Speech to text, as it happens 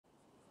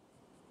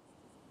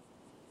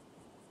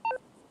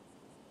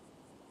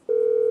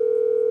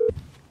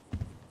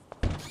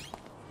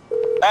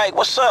Hey,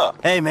 what's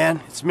up? Hey, man,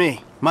 it's me,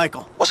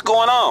 Michael. What's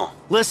going on?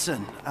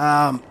 Listen,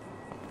 I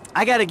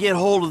gotta get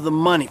hold of the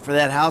money for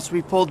that house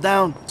we pulled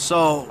down,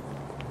 so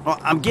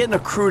I'm getting a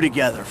crew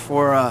together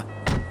for,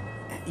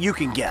 you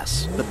can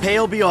guess. The pay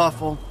will be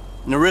awful,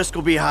 and the risk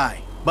will be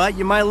high, but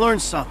you might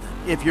learn something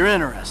if you're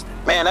interested.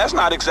 Man, that's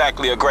not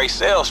exactly a great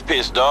sales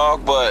pitch,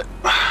 dog, but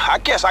I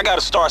guess I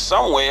gotta start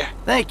somewhere.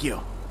 Thank you.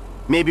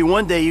 Maybe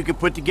one day you can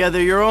put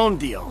together your own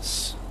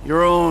deals,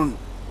 your own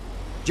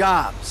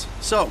jobs.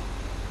 So,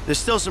 there's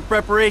still some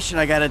preparation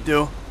I gotta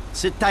do.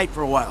 Sit tight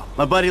for a while.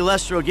 My buddy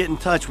Lester will get in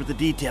touch with the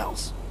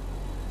details.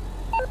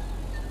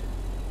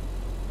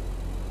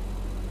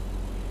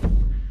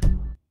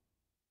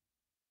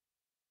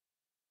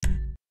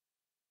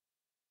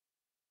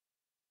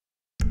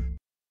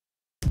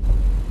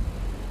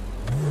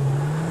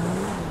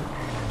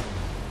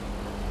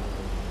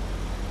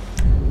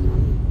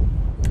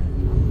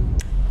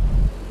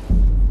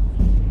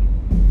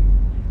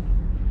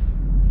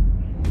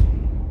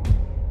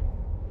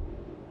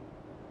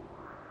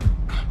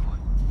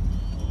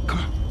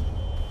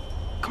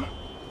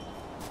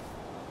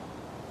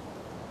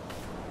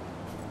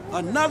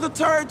 Another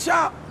turd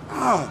chop?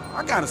 Oh,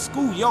 I gotta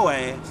school your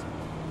ass.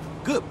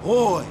 Good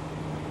boy.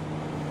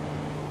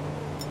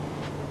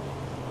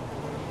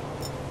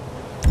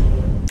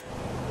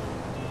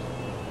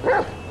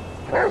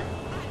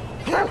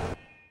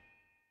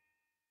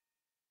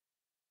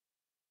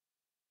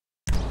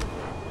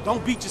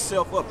 Don't beat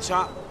yourself up,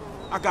 Chop.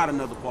 I got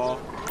another ball.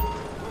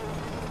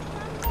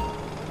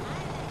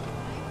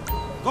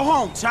 Go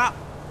home, Chop.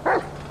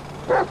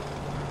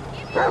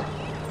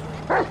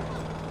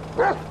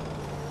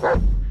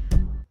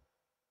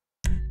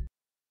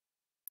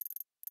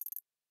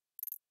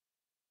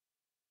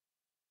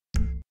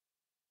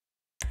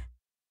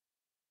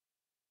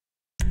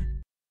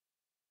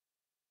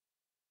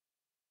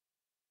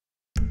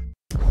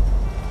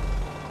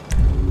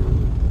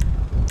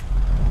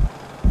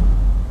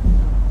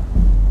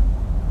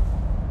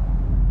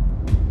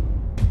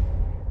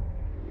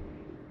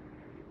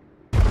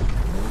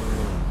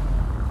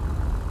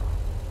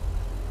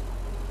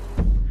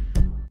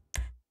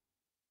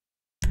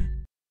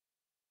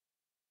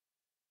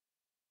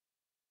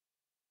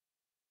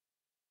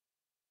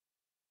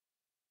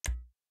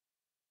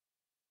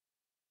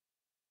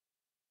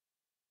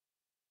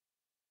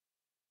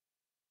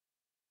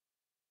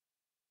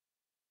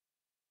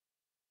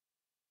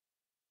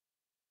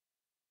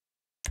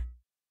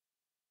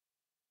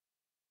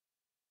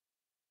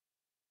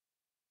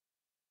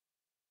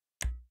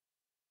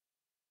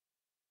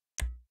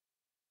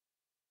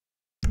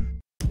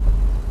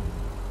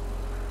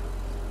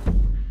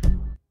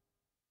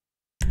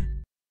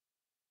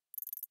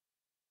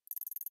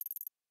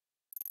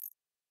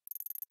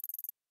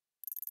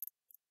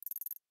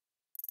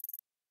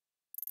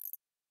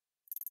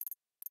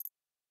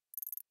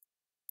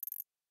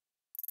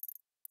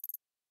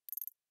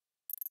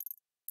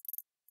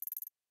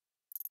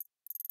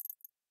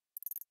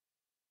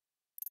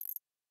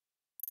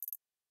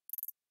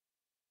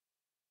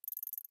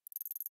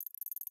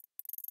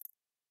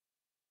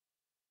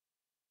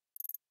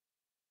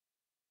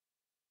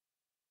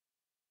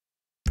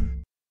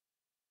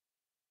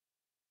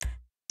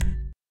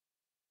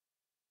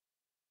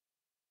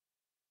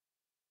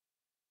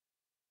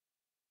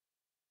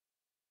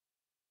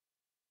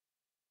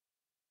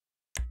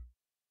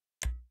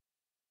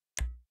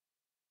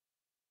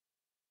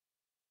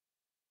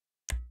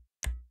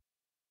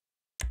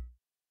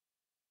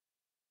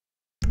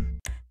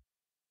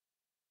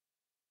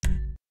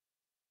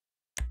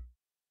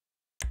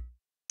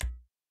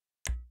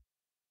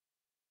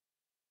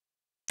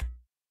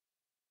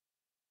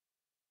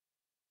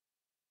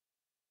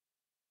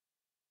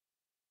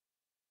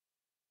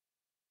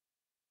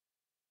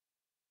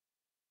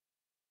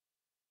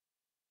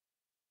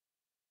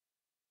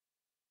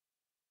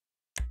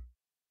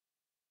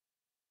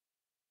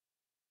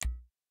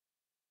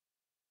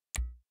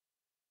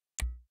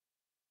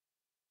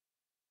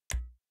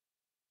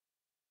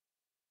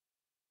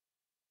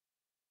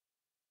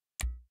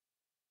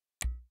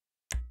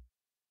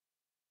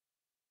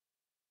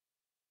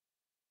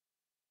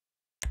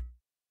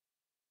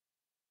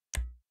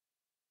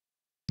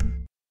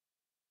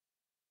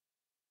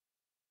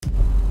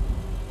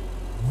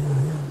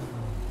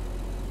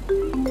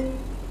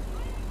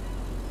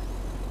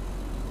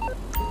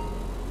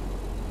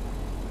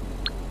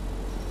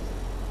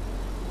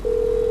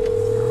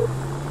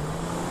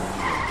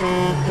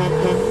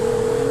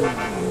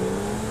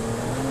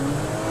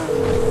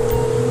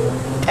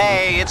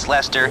 Hey, it's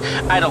Lester.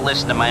 I don't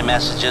listen to my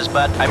messages,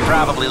 but I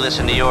probably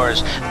listen to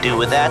yours. Do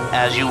with that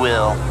as you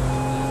will.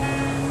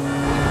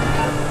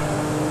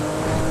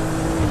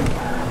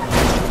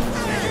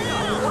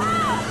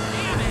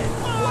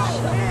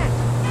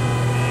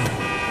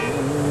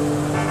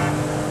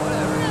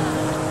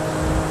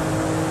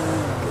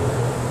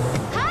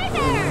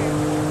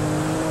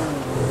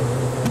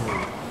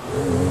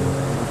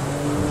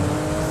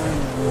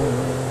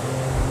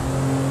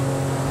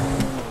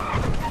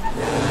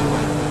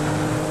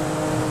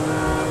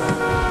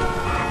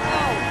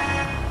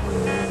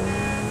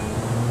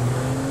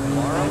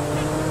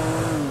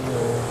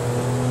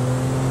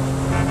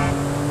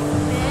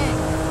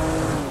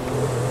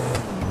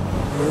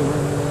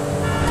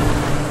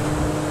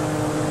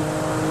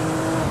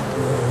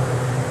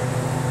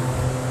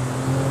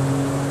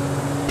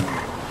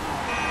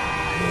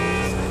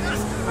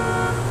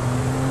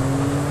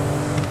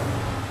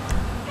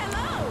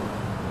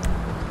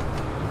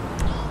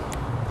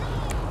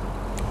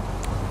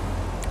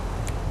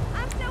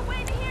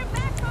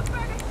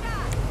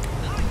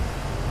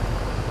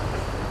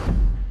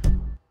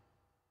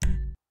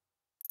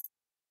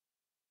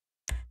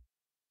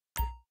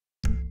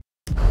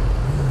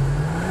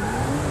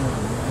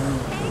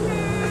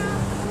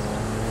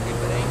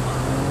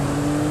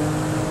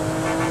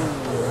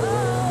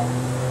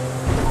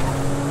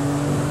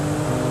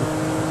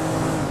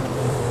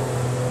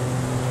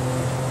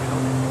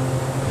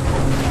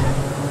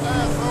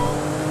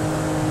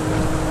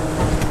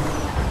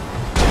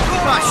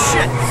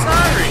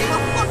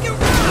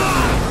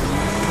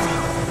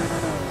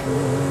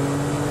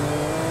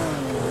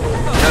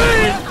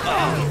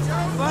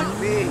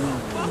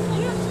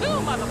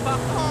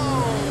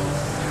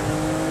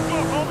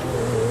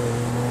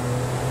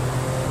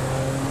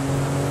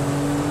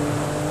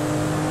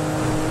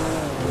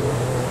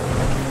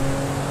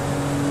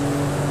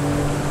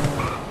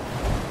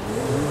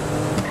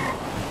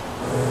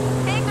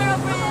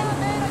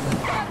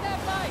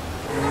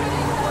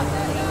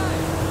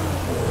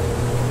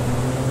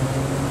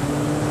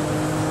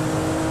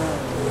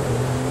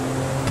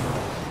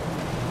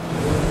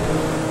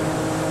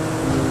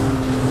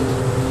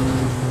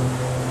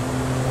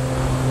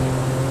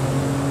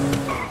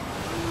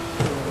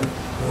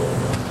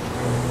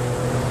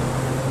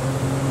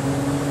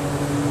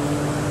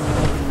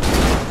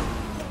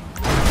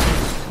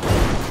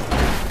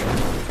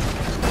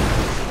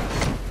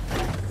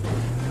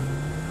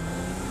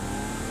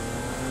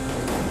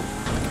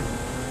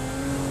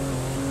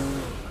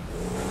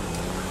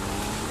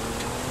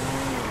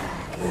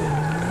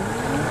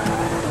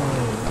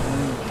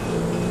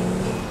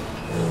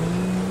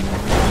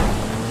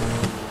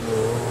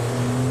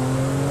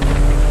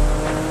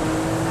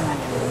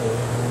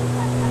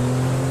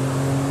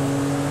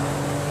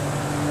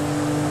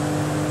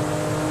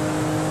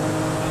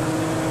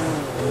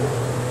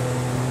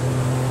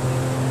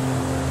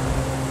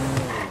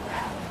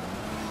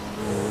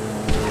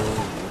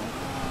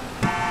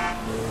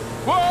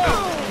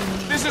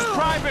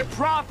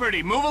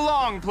 Property. Move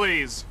along,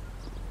 please.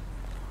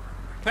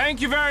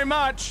 Thank you very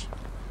much.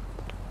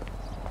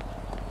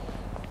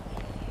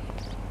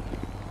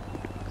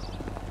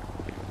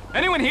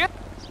 Anyone here?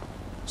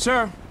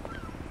 Sir,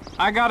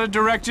 I gotta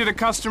direct you to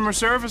customer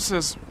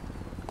services.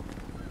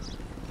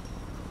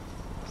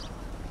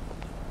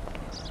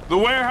 The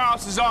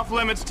warehouse is off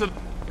limits to...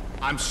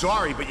 I'm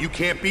sorry, but you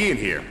can't be in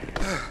here.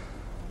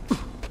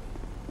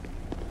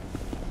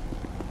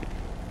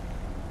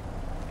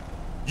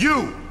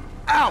 You!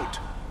 Out!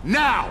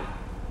 Now!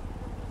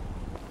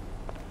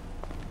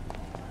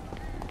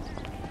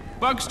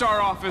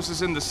 Bugstar office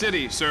is in the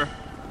city, sir.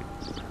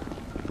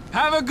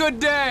 Have a good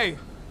day!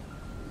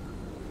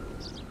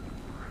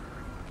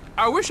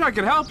 I wish I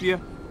could help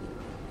you.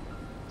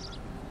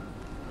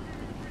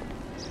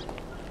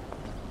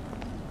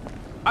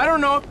 I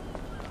don't know.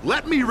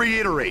 Let me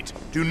reiterate.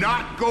 Do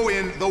not go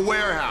in the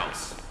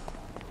warehouse.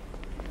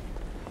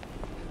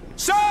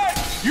 Sir!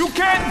 You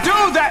can't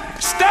do that!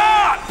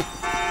 Stop!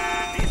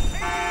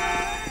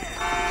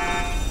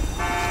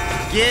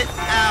 Get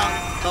out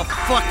the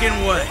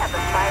fucking way. We have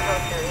a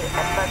 503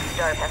 at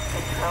Bugstar has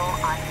control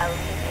on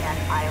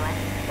LTN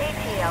Island.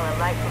 ATL are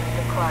likely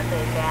to cross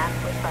a van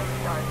with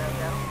Bugstar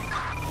logo.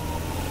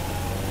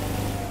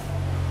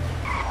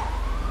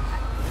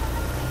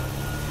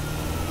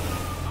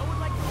 I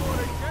would like to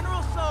order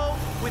General Tso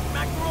with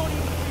macaroni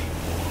and cheese.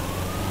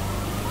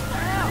 What the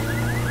hell?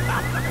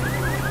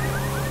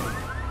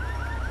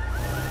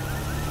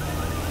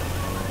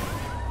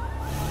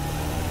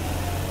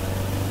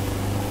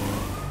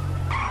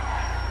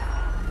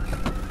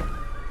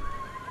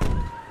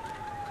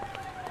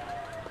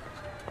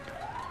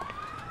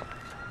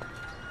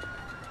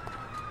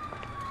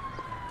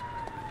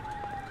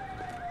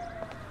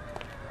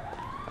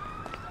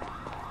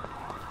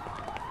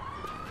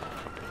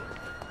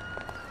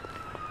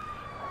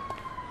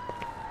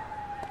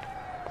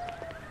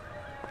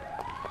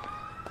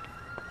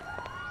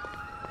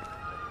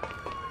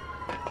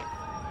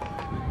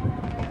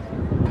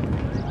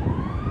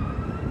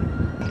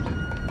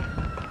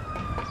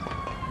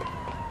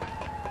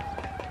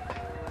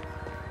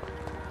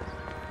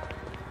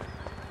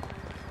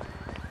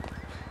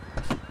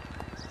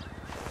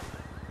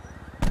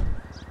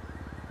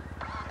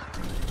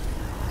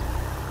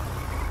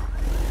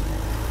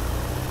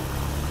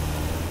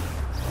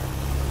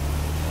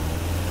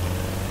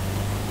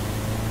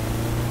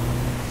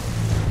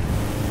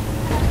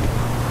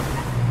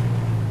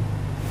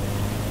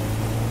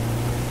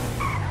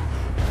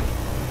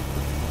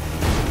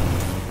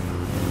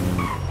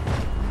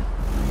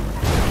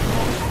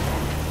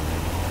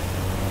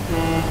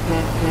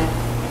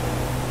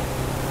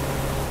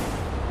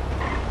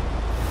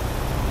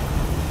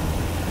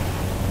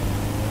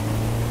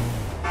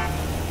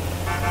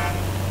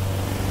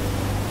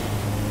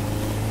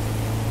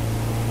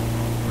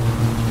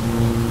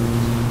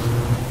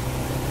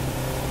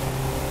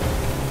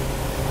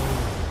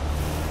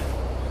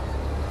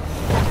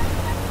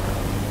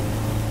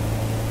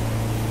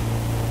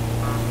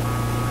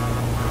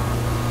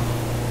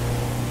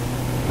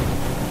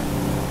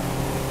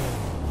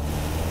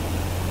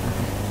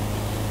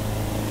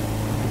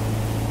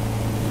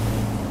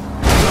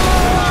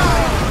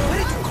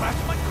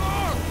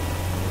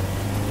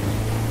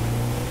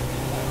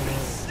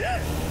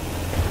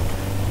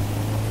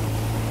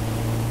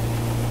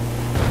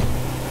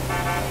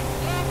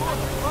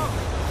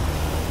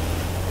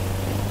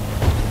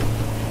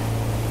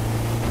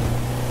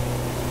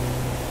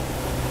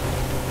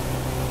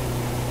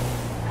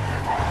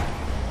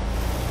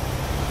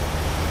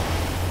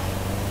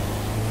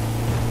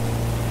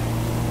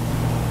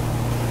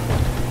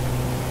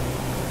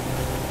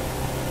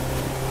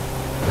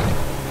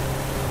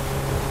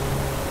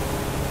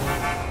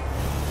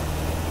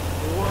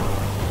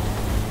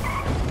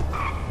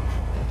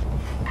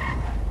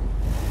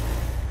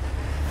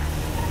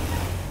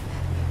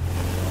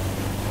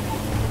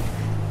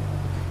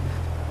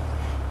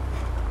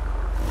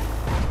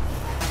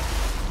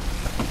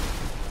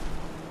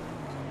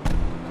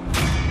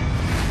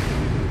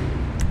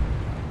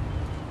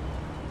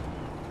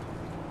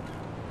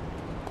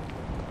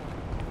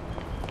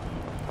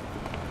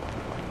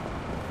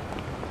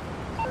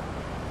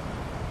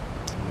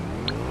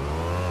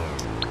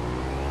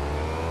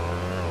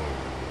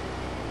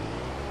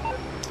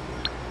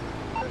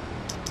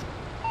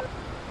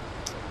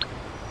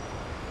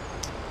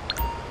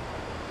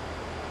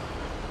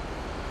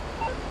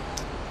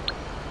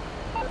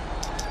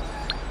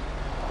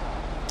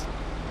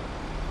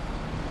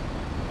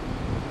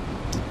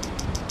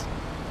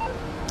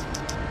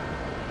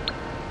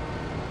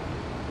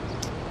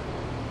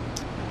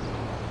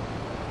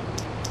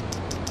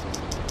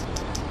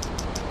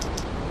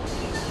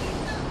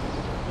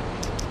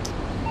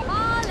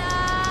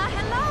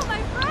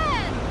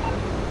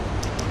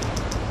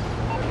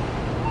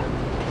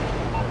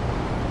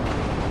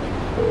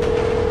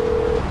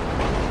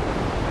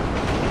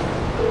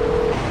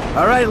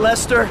 All right,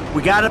 Lester,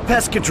 we got a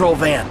pest control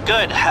van.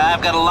 Good.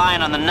 I've got a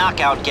line on the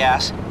knockout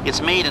gas. It's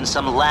made in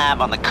some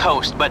lab on the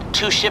coast, but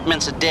 2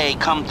 shipments a day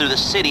come through the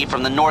city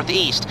from the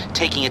northeast,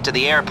 taking it to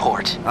the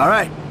airport. All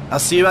right, I'll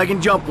see if I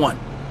can jump one.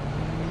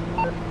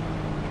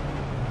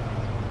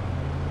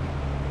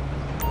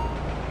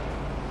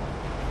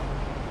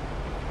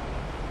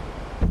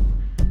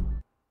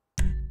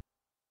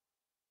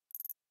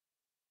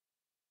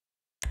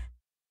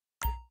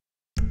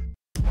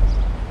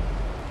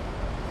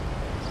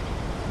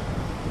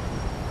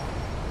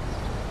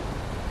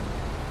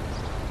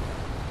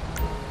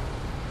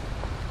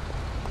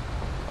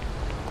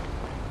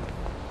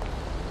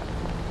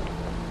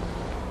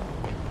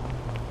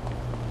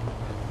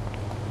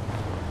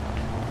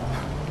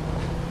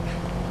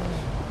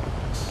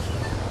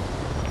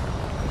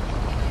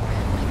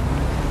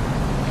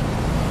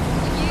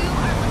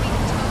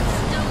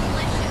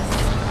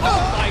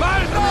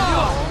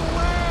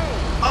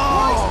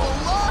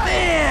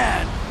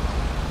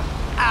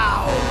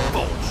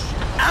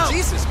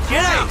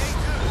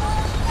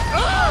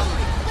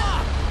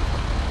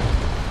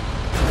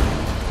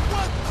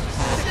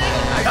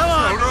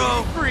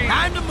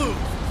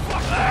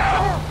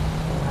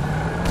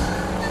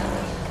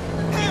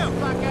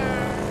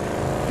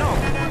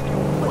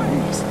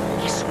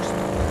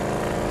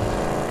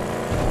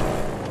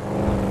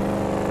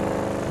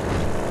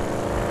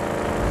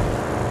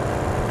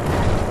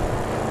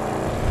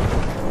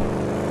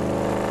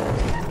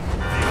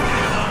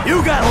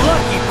 You got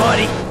lucky,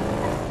 buddy.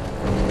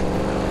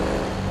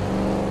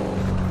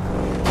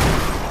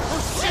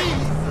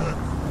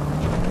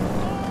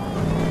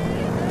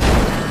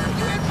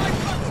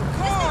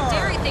 This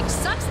dairy thing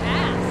sucks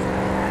ass.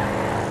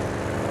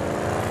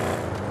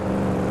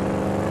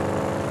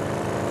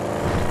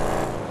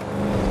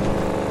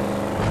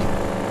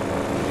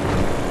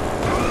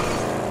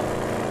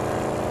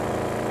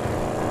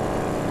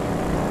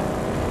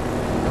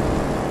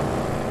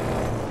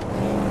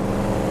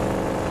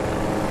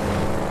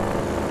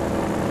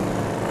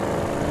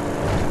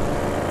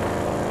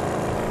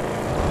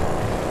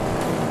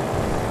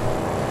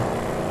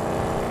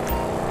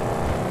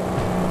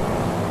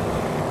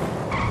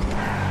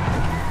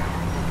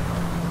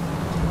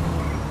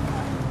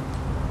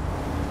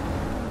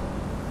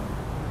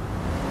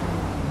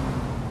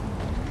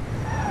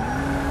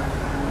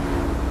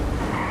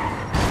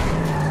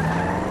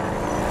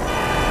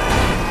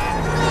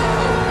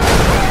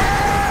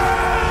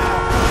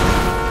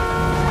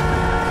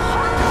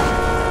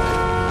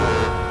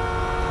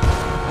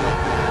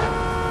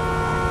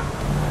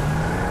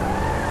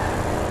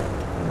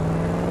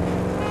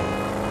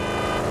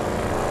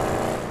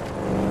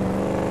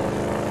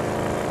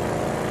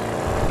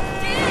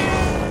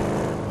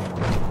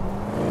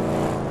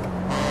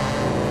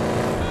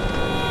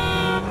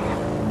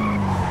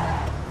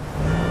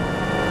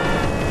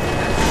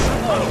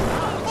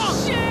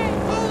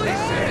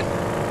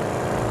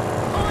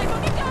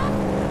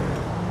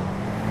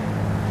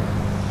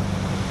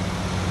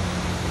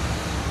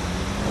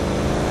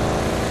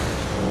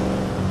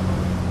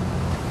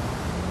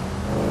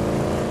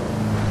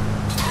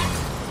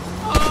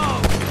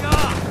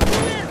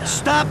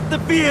 Stop the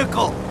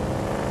vehicle!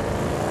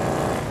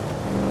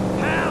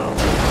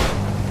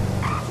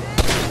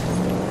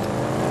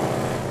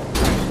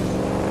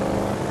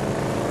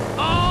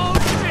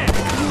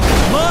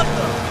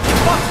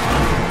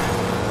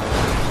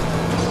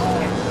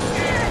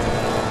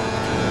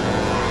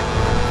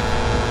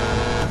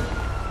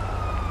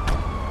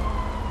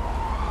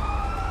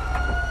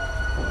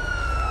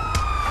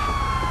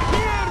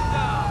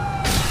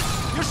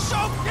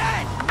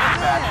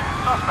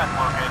 Suspect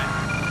located.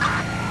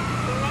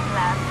 Streaming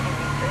labs and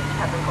research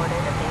have reported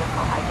a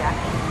vehicle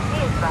hijacking. Be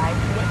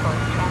advised, vehicle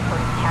is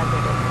transporting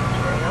hazardous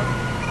materials.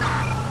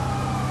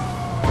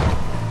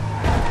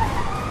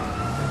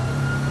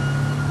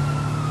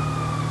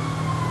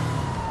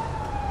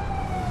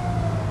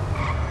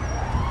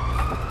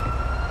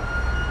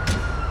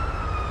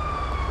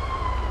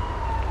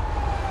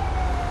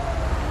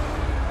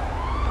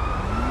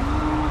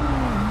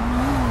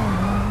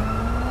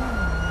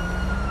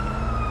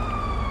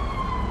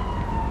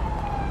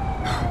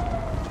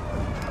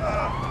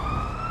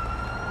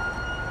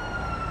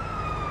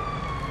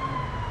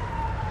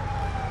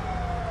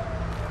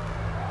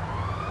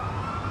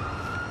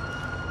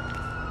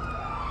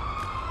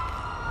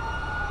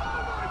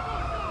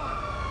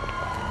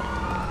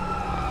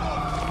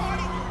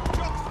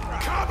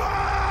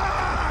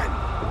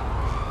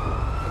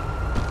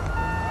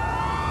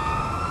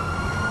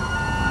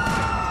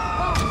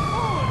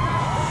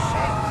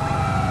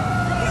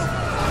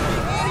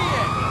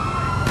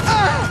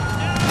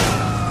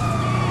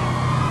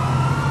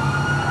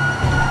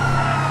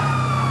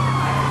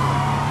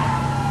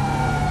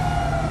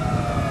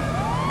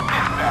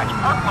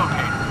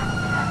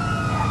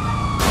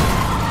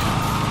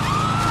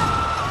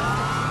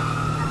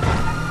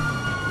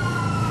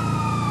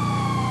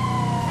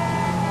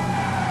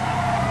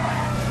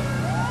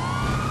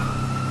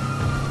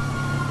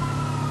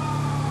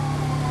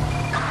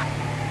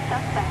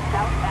 Suspect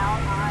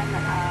southbound on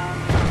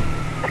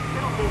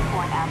Middle Bay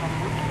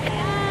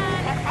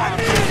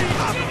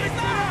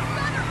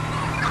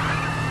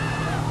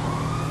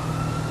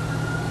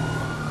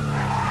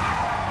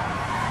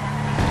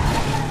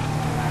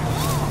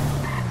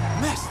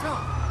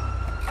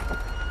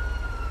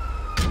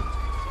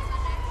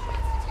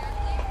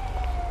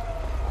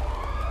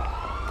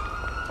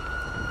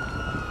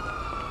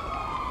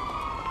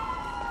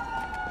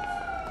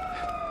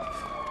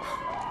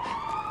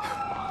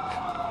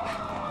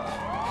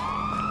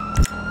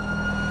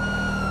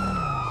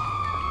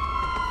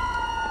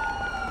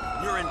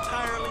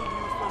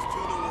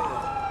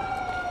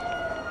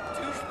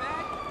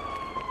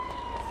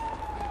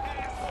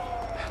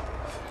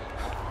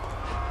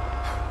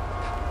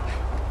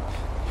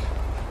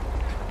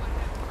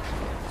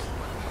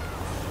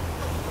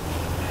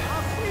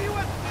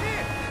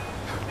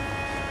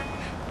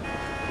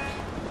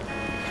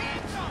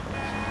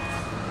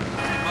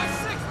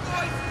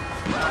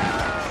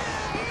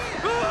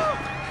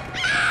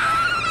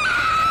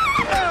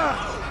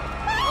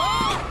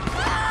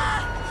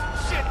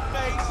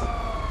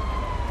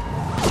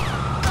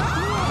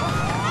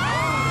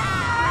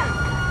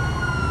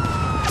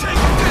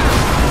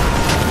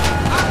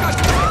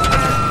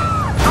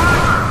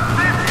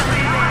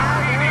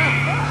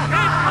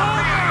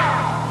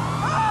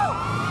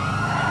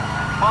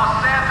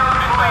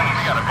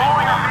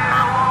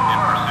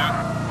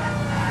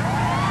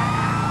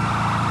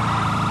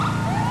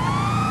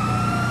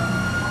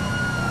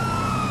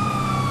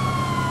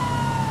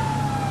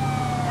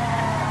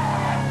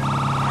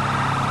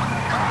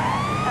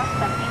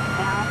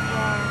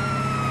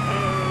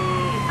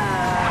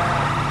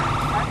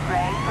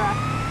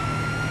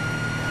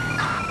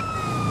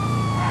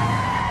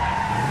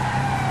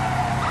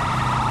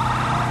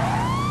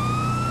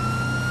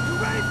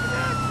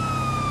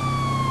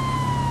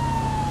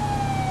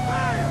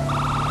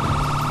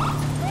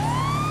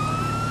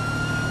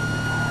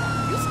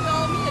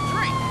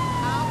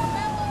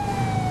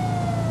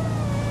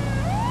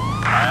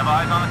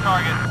eyes on the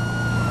target.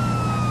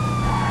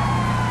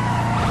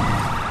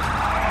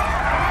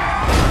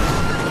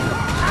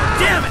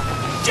 Damn it!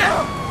 Shit!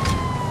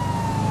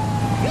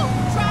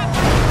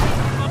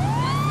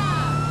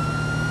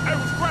 Hey,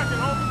 what's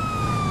cracking, homie?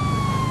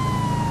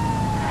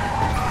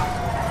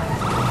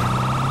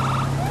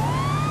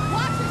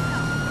 Watch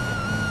yourself.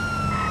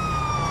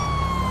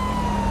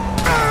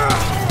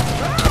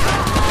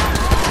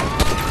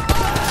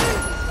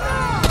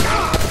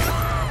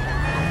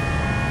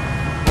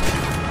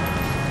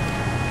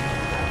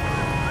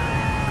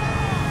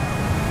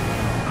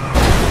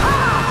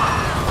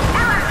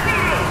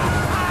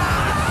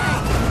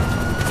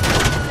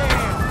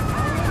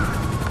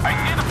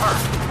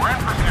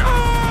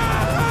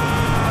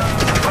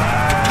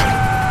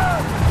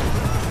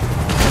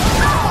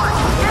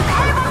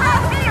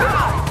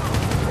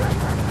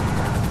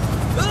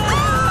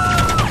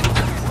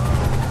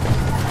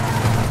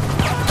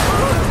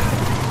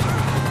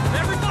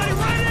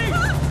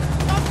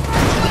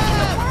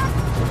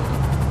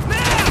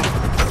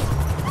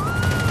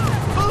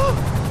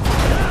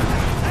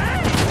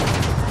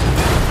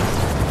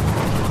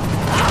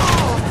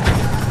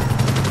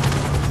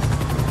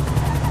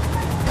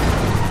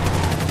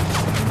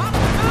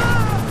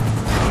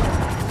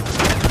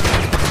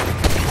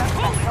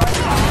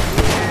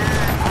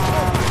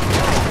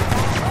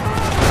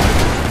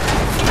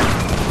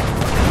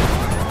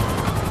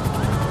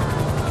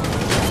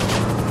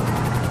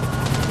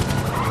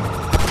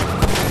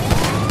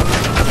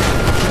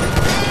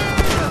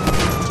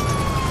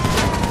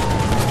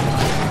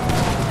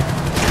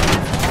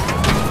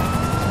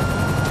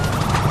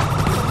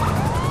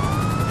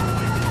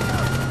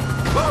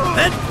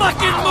 Then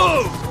fucking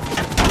move!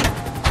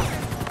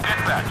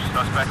 Dispatch,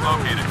 suspect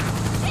located.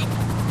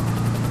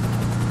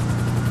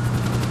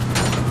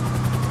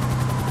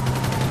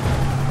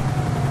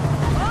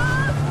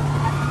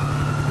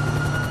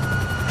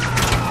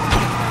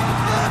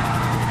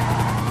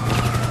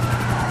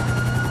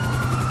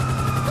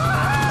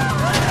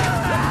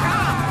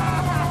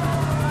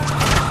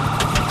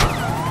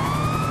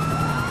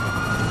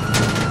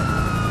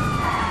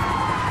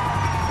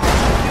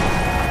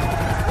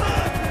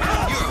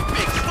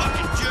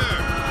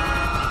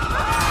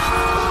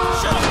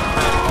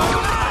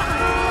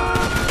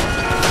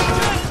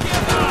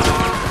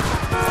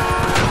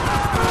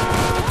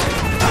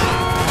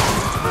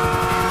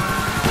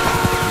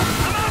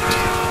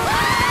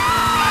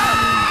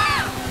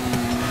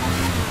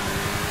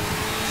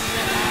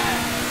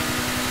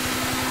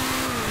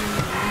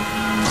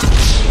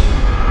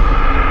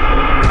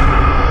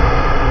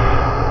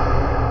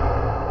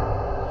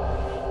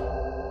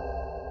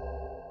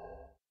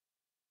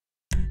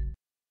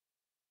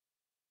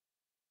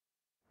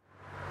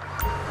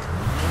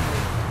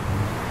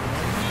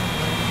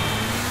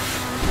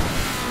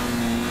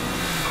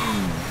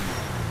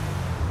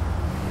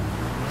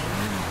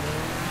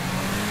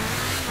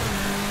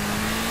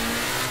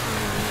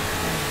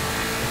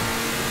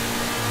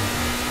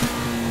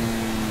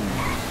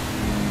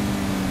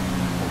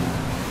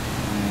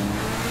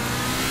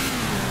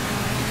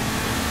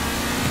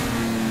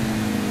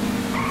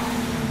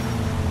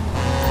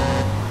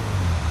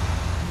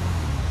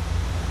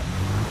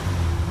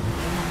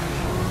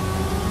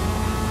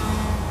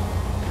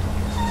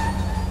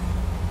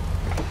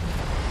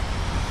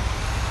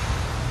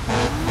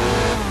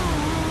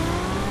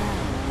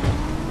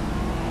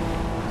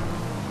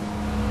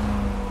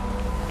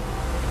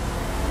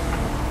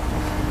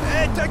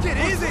 Take it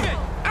easy!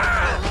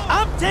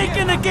 I'm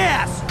taking the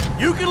gas!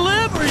 You can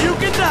live or you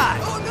can die!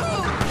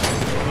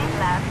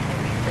 Labs and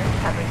research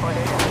have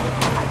reported a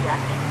vehicle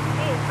hijacking.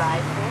 Be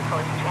advised, vehicle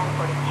is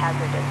transporting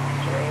hazardous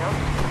materials.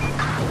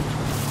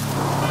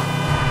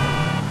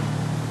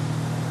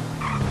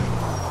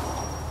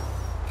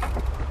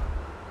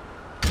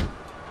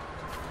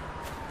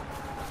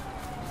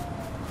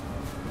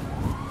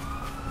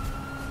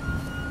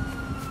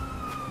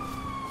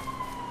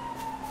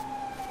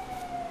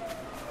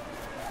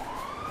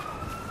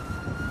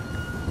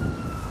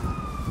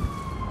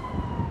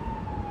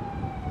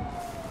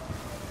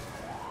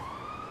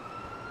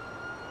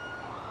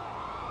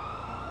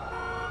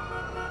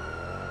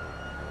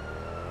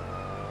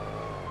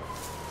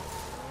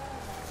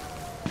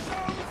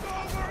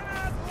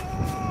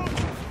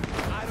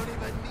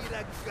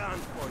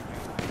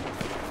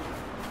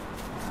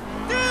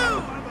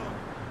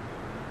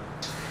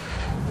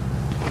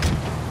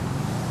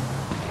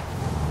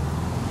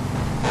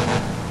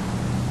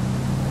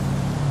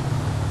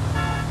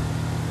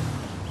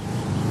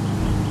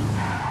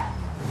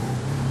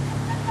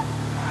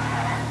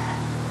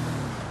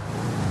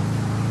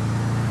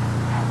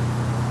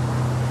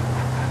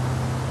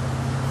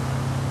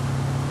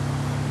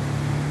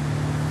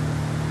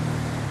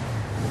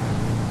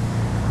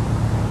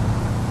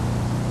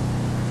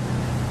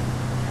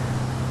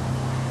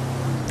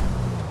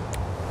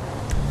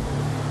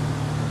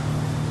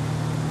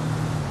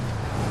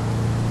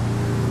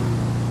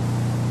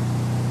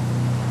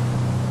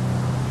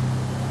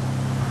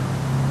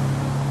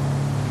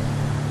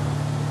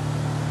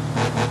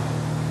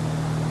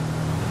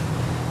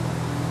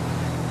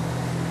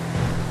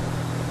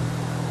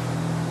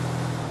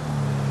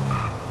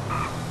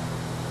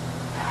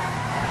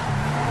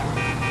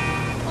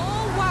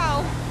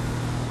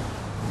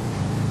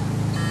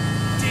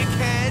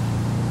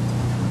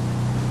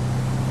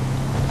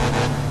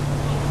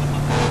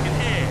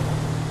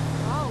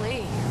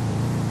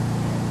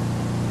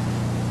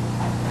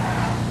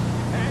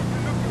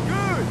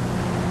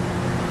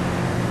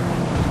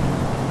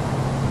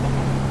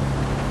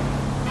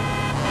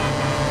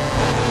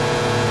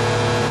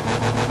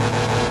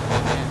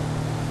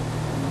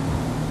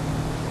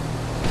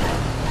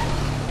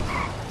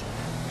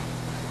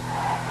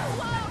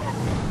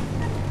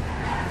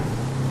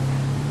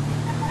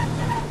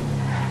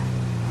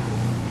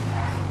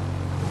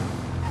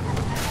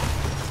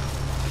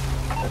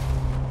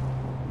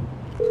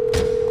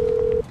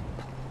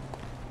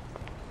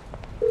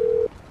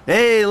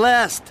 Hey,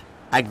 Lest.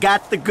 I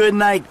got the good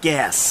night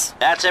gas.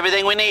 That's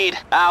everything we need.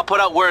 I'll put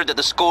out word that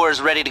the score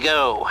is ready to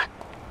go.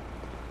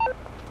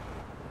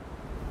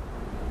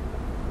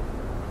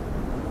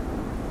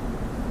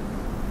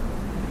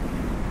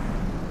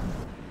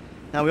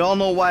 Now, we all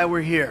know why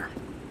we're here.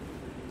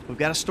 We've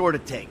got a store to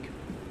take.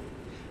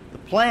 The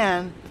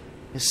plan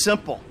is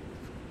simple,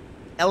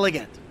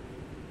 elegant.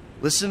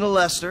 Listen to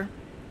Lester,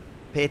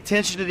 pay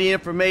attention to the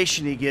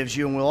information he gives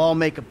you, and we'll all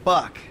make a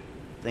buck.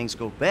 If things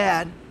go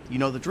bad, you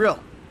know the drill.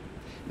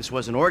 This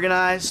wasn't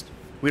organized,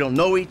 we don't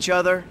know each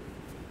other.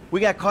 We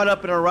got caught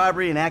up in a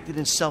robbery and acted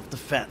in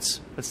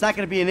self-defense. But it's not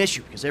going to be an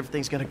issue, because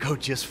everything's going to go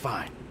just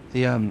fine.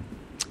 The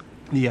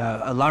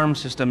alarm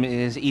system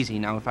is easy.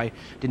 Now, if I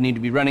didn't need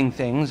to be running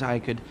things, I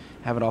could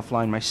have it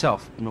offline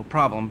myself. No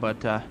problem,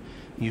 but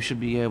you should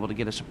be able to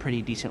get us a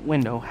pretty decent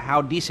window.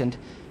 How decent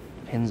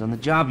depends on the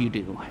job you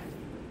do.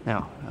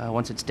 Now,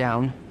 once it's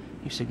down,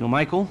 you signal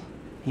Michael,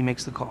 he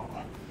makes the call.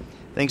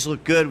 Things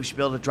look good. We should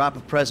be able to drop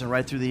a present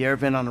right through the air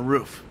vent on the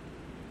roof.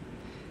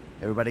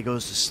 Everybody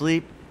goes to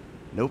sleep,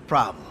 no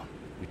problem.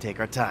 We take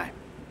our time.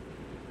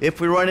 If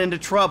we run into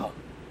trouble,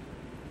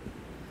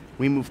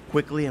 we move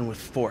quickly and with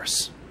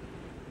force.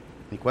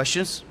 Any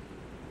questions?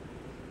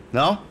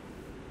 No?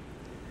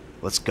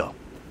 Let's go.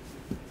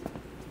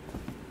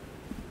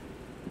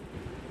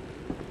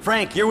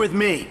 Frank, you're with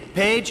me.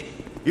 Paige,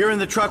 you're in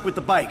the truck with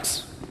the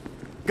bikes.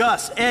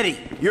 Gus, Eddie,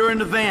 you're in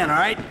the van, all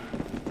right?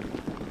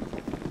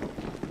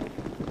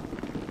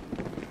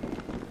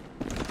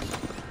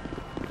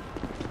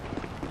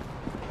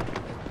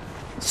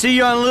 See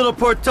you on Little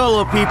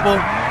Portola, people.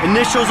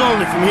 Initials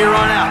only from here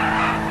on out.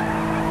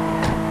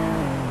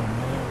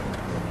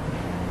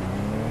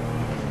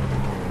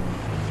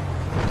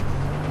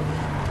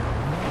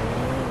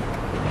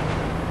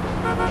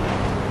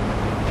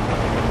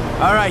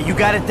 All right, you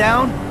got it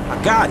down?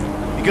 I got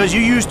it. Because you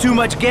use too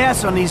much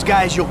gas on these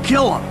guys, you'll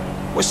kill them.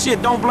 Well,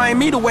 shit, don't blame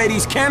me the way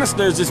these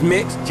canisters is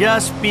mixed.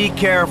 Just be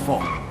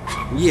careful.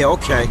 Yeah,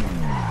 okay.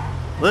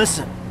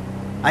 Listen,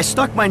 I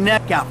stuck my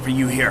neck out for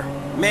you here.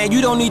 Man,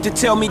 you don't need to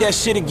tell me that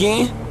shit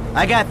again.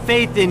 I got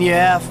faith in you,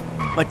 F,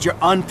 but you're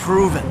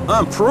unproven.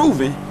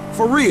 Unproven?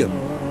 For real?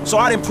 So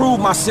I didn't prove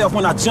myself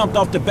when I jumped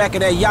off the back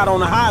of that yacht on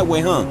the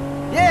highway, huh?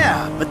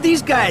 Yeah, but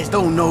these guys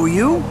don't know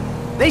you.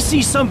 They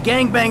see some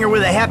gangbanger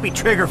with a happy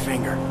trigger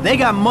finger. They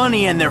got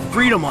money and their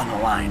freedom on the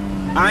line.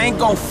 I ain't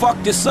gonna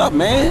fuck this up,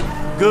 man.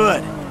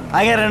 Good.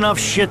 I got enough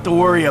shit to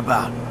worry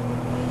about.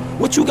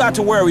 What you got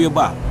to worry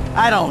about?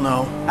 I don't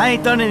know. I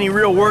ain't done any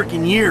real work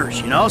in years,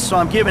 you know, so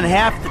I'm giving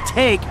half the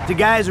take to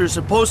guys who are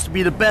supposed to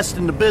be the best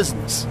in the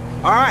business.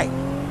 All right,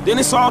 then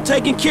it's all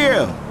taken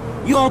care of.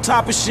 You on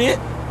top of shit.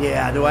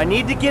 Yeah, do I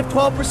need to give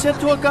 12%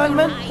 to a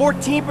gunman,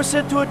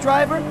 14% to a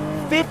driver,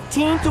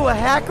 15% to a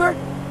hacker?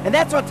 And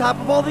that's on top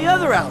of all the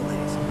other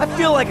outlays. I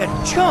feel like a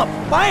chump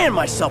buying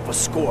myself a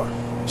score.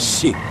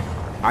 Shit.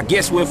 I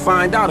guess we'll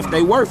find out if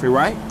they worth it,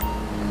 right?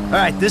 All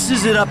right, this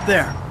is it up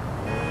there.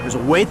 There's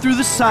a way through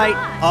the site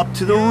up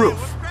to the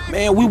roof.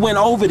 Man, we went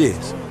over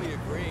this.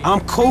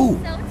 I'm cool.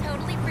 So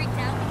totally freaked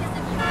out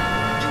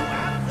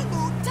because of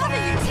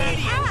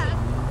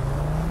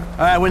WTF.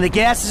 All right, when the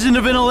gas is in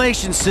the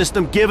ventilation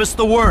system, give us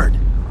the word.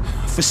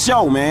 For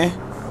sure, man.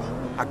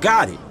 I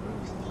got it.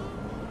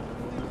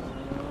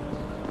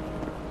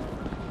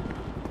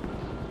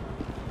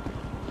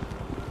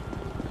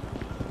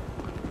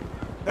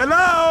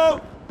 Hello?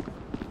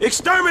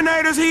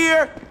 Exterminators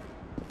here?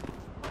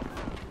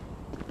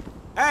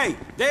 Hey,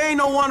 there ain't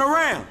no one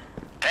around.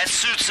 That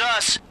suits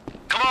us.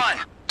 Come on,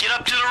 get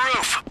up to the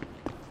roof.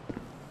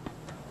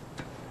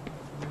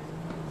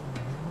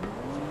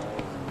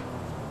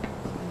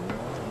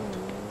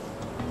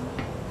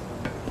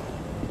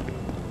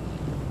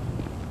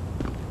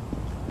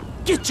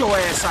 Get your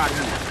ass out of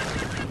here.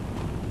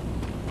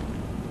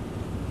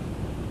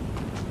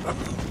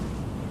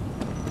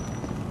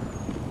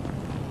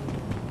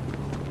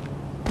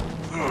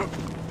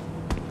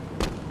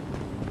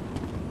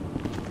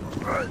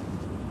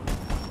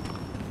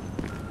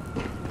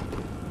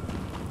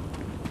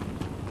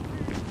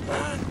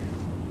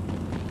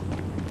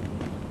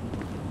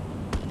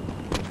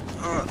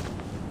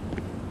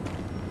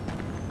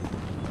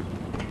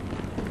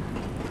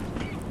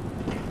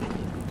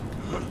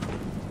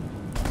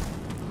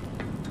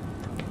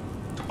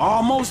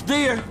 Almost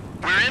there.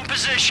 We're in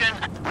position,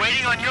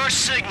 waiting on your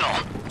signal.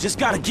 Just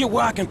gotta get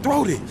where I can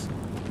throw this.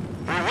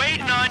 We're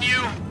waiting on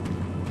you.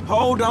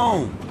 Hold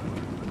on.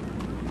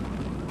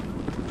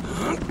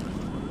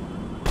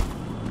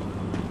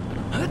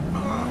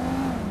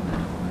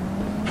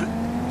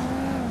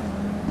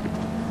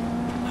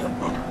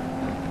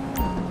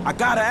 I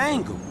got an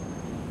angle.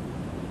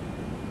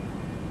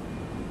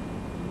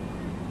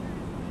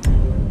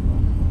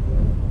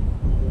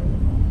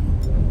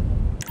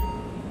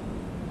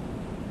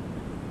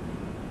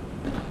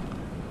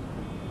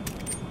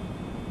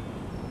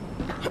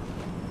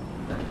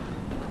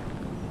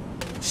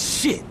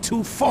 Shit,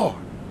 too far.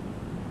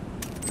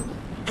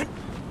 There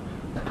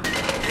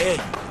you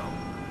go.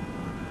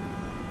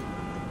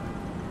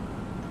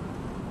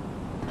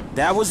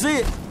 That was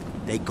it.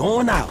 They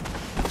going out.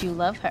 Do you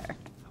love her?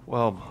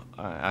 Well,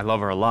 I love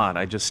her a lot.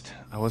 I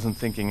wasn't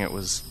thinking it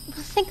was...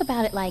 Think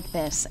about it like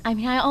this. I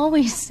mean, I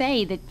always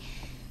say that...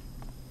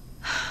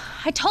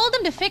 I told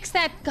him to fix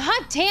that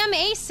goddamn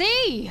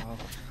AC!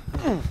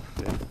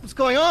 What's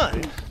going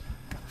on?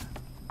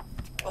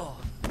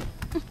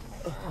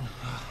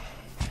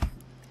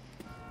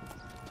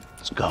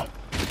 Let's go.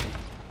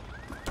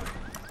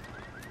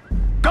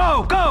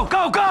 Go, go,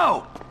 go,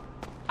 go!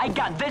 I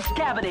got this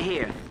cabinet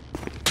here.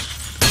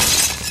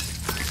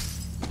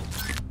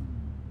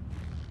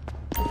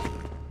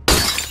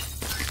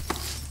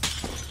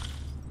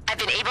 I've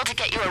been able to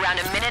get you around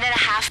a minute and a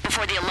half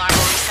before the alarm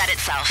will reset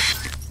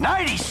itself.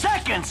 90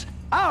 seconds?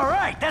 All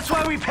right, that's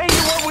why we pay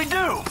you what we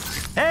do.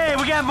 Hey,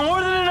 we got more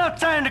than enough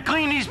time to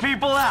clean these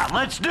people out.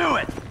 Let's do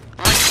it.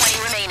 120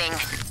 remaining.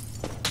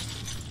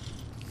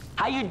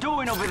 How you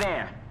doing over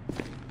there?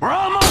 We're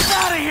almost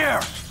out of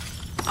here.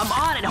 I'm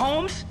on it,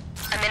 Holmes.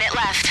 A minute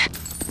left.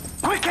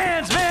 Quick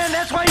hands, man.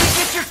 That's why you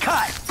get your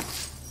cut.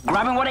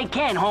 Grabbing what I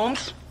can,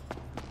 Holmes.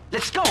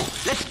 Let's go.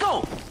 Let's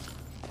go.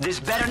 This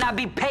better not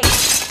be paid.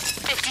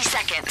 50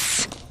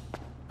 seconds.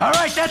 All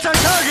right, that's our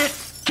target.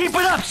 Keep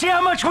it up. See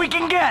how much we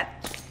can get.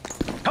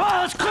 Come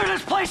on, let's clear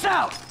this place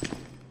out.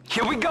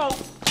 Here we go.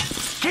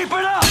 Keep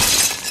it up.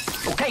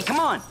 Okay, come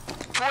on.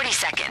 40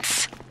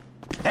 seconds.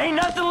 Ain't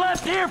nothing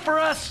left here for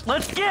us.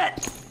 Let's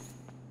get.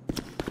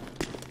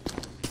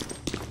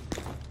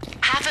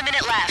 Half a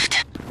minute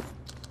left.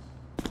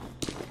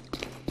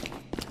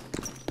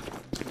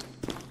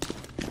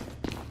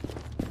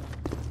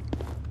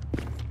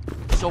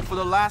 So for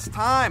the last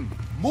time,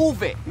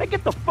 move it. Man,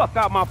 get the fuck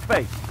out my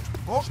face.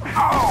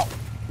 Oh.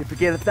 You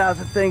forget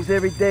 1,000 things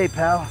every day,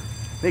 pal.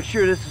 Make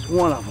sure this is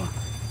one of them.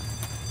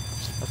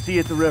 I'll see you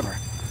at the river.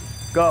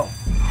 Go.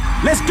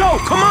 Let's go,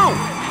 come on!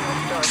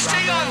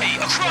 Stay on me,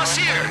 across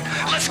here.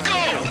 Let's go!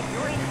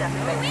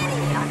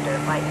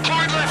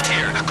 Hard left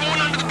here,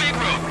 going onto the big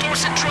road,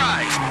 Dorset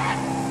Drive.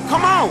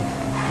 Come on!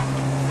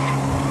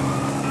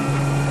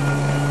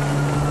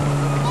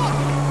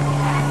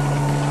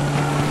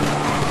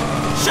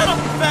 Shut up,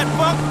 fat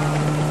fuck!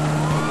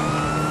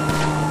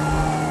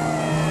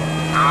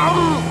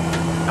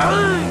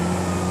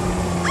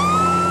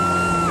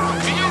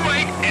 View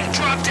right and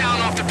drop down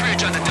off the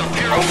bridge on the Del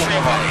Perro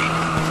Freeway.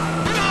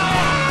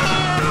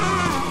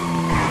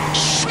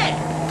 Shit!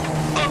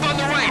 Up on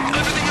the right,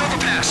 under the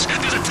overpass,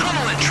 there's a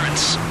tunnel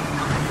entrance.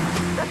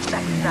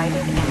 Suspect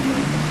sighted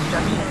entering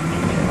construction.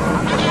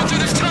 We're going through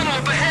this tunnel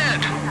up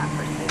ahead.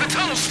 The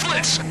tunnel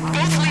splits.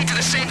 Both lead to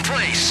the same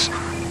place.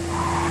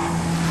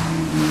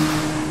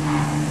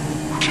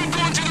 Keep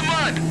going through the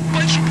mud.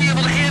 Bud should be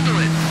able to handle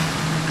it.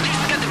 At least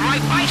we got the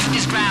right bikes for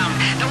this ground.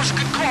 That was a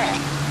good call.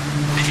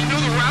 If you know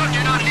the route and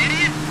you're not an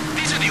idiot,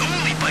 these are the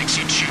only bikes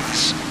you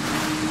choose.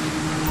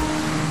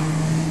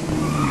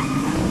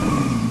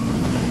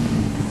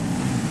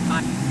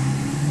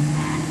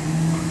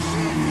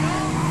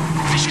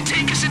 This should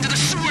take us into the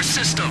sewer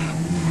system.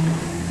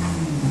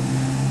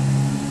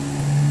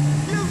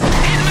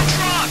 Hit the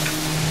truck!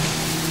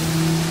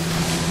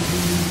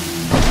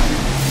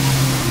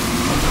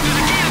 There's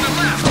a gate on the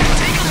left.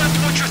 Take a left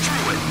once you're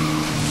through it.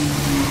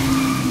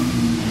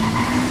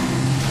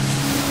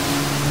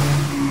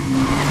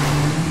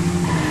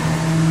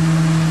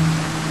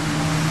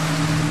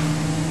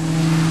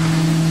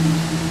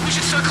 We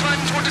should start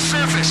climbing toward the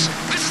surface.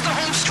 This is the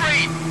home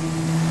straight.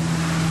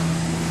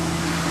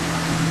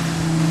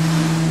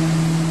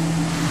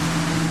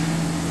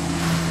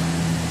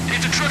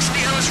 If the truck's in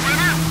the Ellis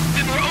River,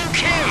 then we're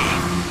okay.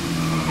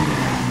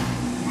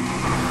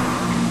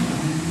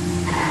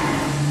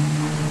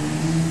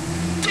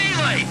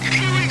 Daylight,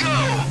 here we go.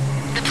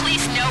 The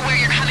police know where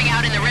you're coming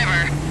out in the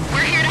river.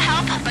 We're here to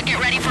help, but get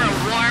ready for a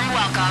warm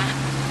welcome.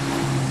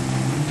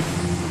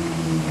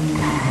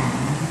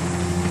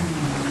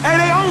 Hey,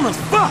 they own us!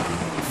 Fuck!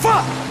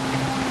 Fuck!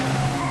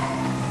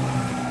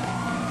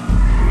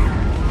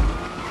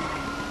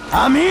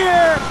 I'm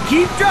here.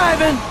 Keep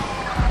driving.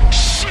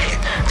 Shit,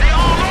 they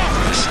all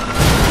over us.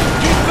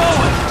 Keep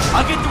going.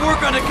 I'll get to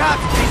work on the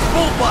cops with these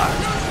bull bars.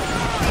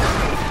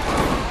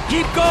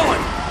 Keep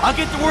going. I'll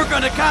get to work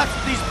on the cops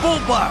with these bull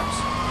bars.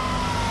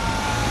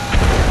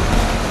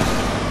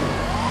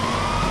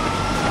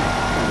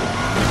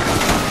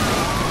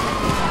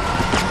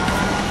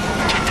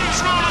 Get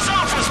these rollers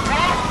off us, bro.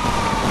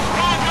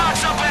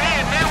 Roadblocks up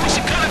ahead, man. We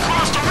should cut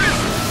across the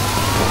river.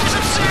 There's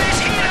some serious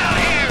heat out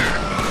here.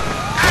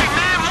 Hey,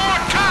 man, more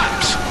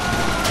cops.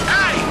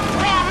 Hey,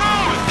 more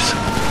roads.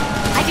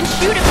 I can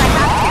shoot if I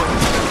have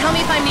to. Tell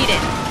me if I'm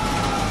needed.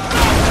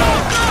 Go,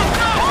 go,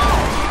 go!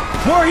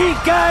 More heat,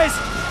 guys.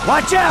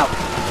 Watch out.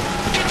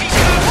 Get these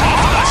cops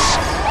off us.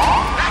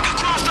 Back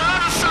across the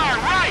other side,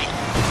 right.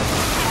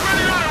 We're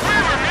running on a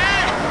river,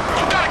 man.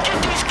 You gotta get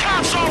these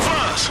cops off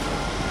us.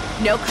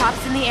 No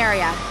cops in the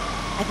area.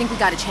 I think we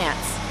got a chance.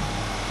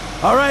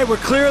 All right, we're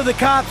clear of the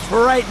cops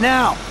for right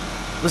now.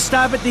 Let's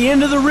stop at the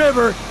end of the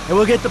river, and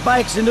we'll get the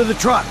bikes into the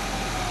truck.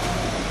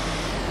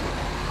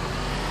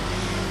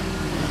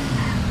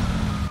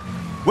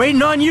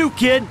 Waiting on you,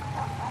 kid.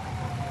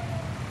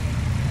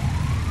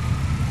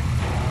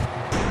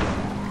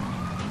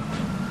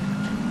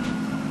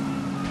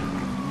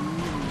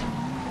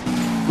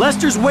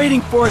 Lester's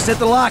waiting for us at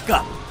the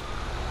lockup.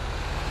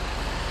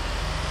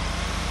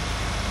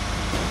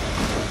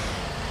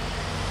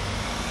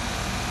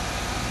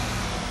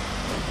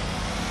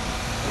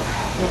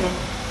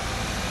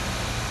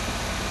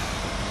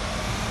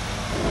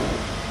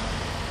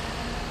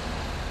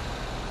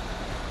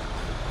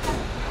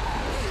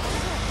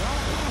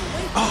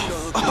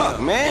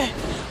 Man,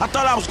 I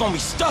thought I was gonna be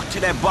stuck to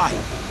that bike.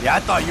 Yeah, I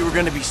thought you were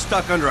gonna be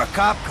stuck under a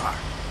cop car.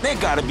 There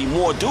gotta be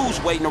more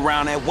dudes waiting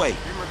around that way.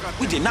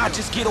 We did not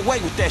just get away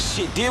with that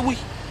shit, did we?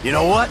 You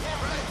know what?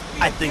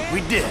 I think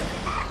we did.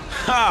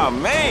 Ah,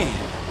 man.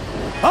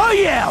 Oh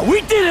yeah,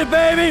 we did it,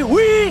 baby!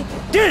 We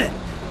did it!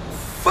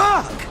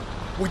 Fuck!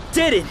 We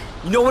did it!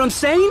 You know what I'm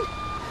saying?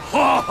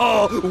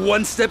 Oh,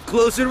 one step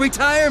closer to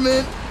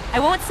retirement! I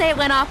won't say it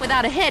went off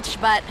without a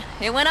hitch, but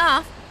it went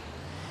off.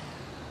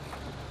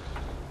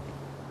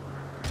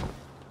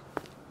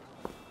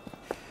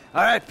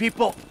 All right,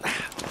 people.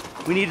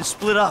 We need to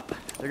split up.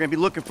 They're gonna be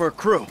looking for a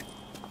crew.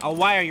 I'll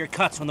wire your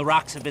cuts when the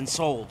rocks have been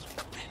sold.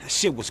 That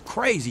shit was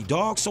crazy,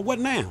 dog. So what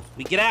now?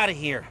 We get out of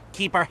here.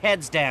 Keep our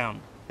heads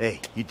down.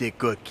 Hey, you did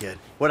good, kid.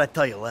 What'd I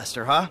tell you,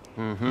 Lester, huh?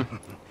 Mm-hmm. All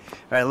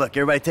right, look,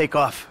 everybody take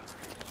off.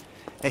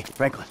 Hey,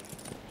 Franklin.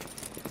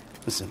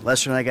 Listen,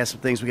 Lester and I got some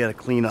things we gotta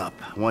clean up.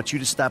 I want you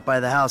to stop by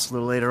the house a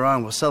little later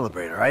on. We'll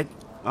celebrate, all right?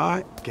 All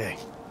right. Okay.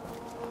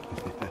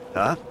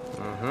 Huh?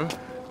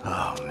 Mm-hmm.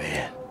 Oh,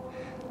 man.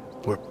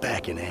 We're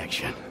back in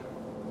action.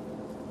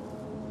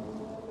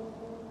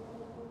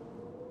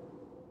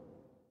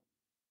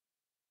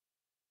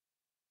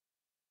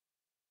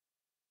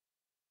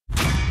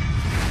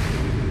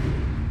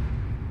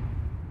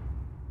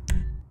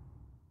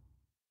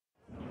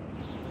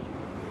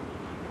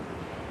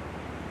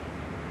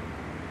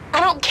 I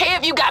don't care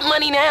if you got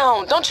money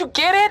now. Don't you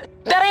get it?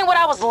 That ain't what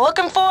I was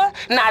looking for.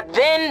 Not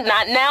then,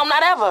 not now,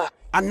 not ever.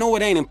 I know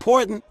it ain't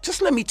important.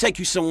 Just let me take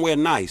you somewhere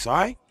nice, all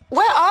right?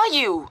 Where are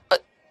you?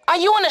 Are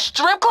you in a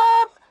strip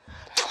club?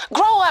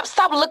 Grow up,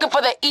 stop looking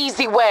for the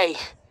easy way.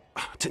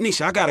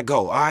 Tanisha, I gotta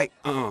go, all right?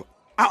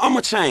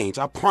 I'ma change,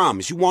 I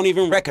promise. You won't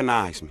even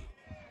recognize me.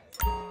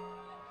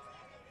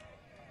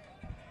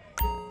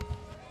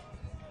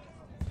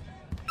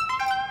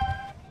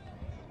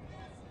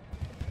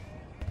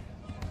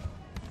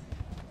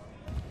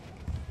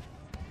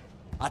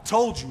 I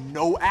told you,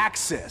 no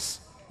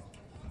access.